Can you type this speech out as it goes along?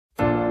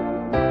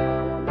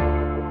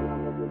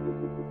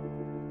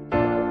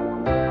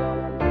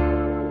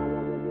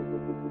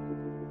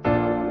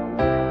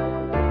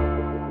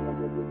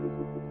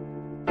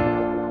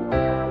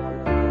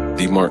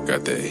Mark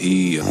got that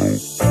heat.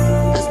 It's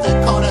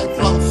that Kodak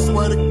flow.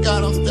 Swear to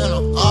God, I'm standing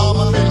on all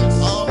my business.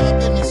 All my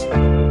business.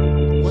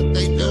 What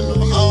they do,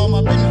 all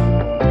my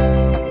business.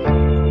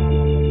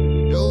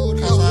 Dude,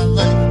 cause I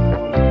love you.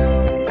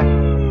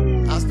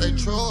 I stay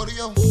true to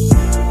you.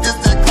 It's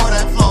that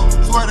Kodak flow.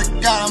 Swear to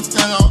God, I'm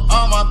standing on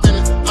all my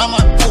business. I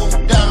might pull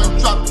down and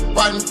drop it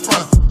right in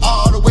front of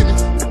all the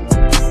witnesses.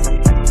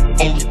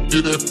 Only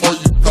did that for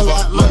you, cause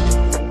I love you.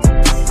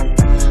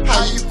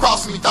 How you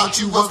cross me, thought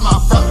you was my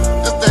brother.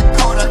 It's that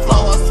Kodak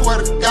flow, I swear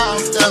to God, I'm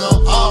standing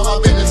on all my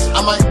business.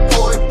 I might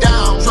pull it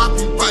down, drop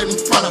you right in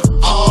front of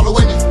all the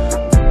witnesses.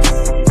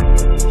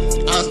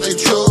 I stay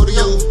true to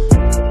you.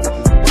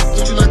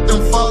 Don't you let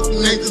them fuck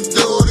niggas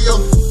do to you.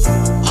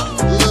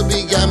 Lil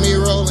B got me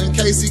rolling,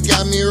 Casey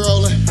got me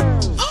rolling,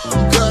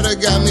 Gutter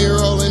got me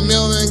rolling,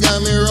 Milton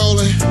got me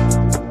rolling.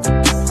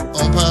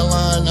 On Pine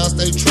Line, I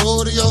stay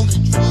true to you.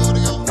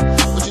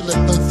 But you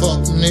let them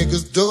fuck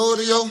niggas do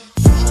to you.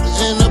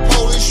 And the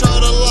police try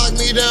to lock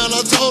me down,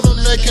 I told them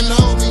they can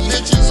hold me.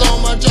 Bitches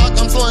on my jock,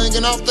 I'm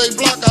swinging off they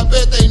block, I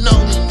bet they know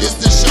me. This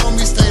the show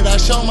me state,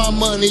 I show my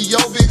money. Yo,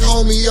 big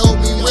homie, yo,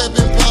 me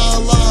reppin'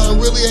 Pine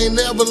Line. Really ain't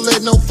never let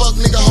no fuck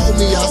nigga hold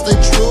me. I stay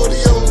true to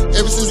you.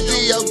 Ever since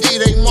DOD,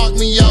 they marked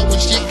me out. When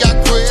shit got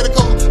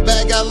critical,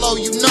 bag got low,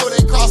 you know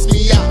they crossed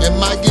me out. Am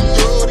I getting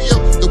through to you?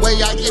 The way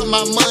I get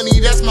my money,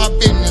 that's my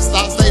business.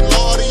 I stay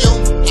loyal to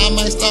you. I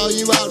might stall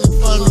you out in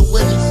front of the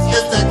witness.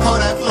 It's that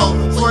Kodak flow.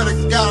 Swear to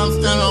God, I'm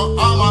standing on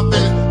all my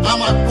business. I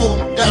might pull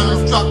down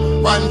and drop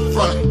it right in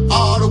front of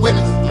all the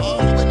witnesses.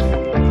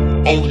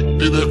 Only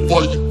did that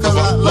for you, cause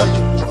I love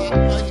you.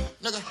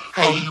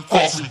 How you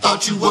cross me,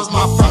 thought you was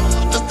my brother.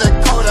 It's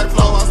that Kodak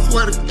flow. I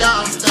swear to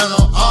God, I'm standing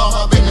on all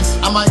my business.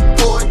 I might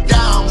pull it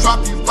down,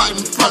 drop you right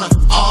in front of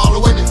all the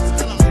witnesses.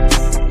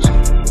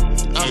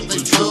 I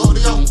stay true to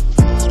you.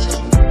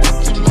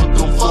 You let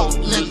them fuck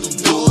niggas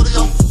do to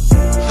you.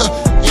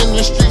 In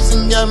the streets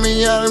and got me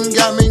out and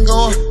got me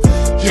going.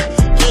 Yeah,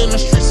 in the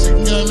streets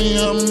and got me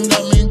out and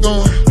got me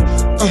going.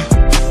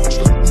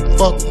 You let them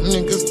fuck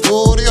niggas do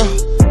to you.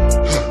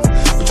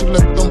 But you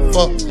let them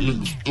fuck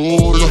niggas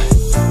do to you.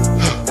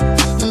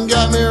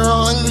 Got me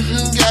rolling,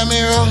 got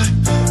me rolling,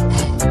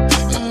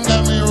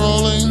 got me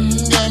rolling,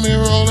 got me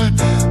rolling.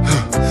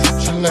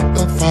 You let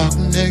them fuck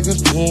niggas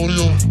do to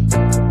you.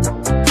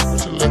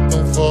 You let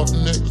them fuck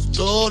niggas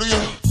do to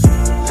you.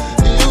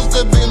 You used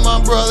to be my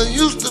brother,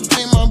 used to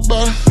be my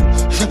brother,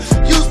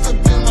 used to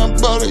be my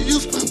brother,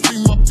 used to be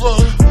my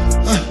brother.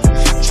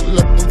 You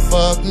let them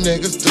fuck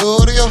niggas do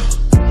to you.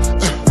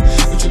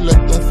 But you let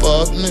them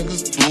fuck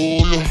niggas do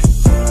you.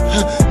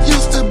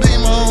 Used to be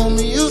my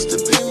homie, used to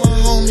be my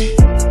homie.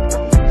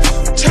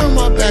 Turn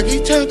my back, he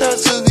turned out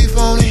to be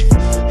phony.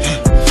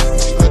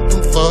 Just let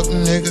them fuck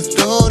niggas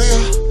do to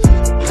you.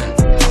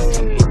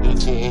 Let them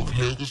fuck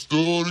niggas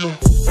do to you.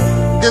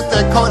 It's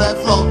that Kodak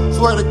flow.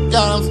 Swear to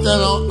God, I'm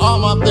standing on all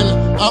my business.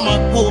 I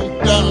might pull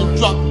down and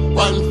drop it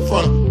right in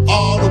front of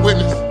all the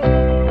witnesses.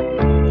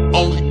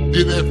 Only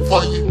did that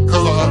for you,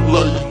 cause I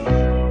love you.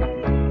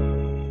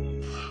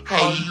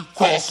 How you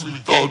cross me,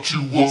 thought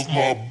you was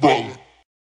my brother.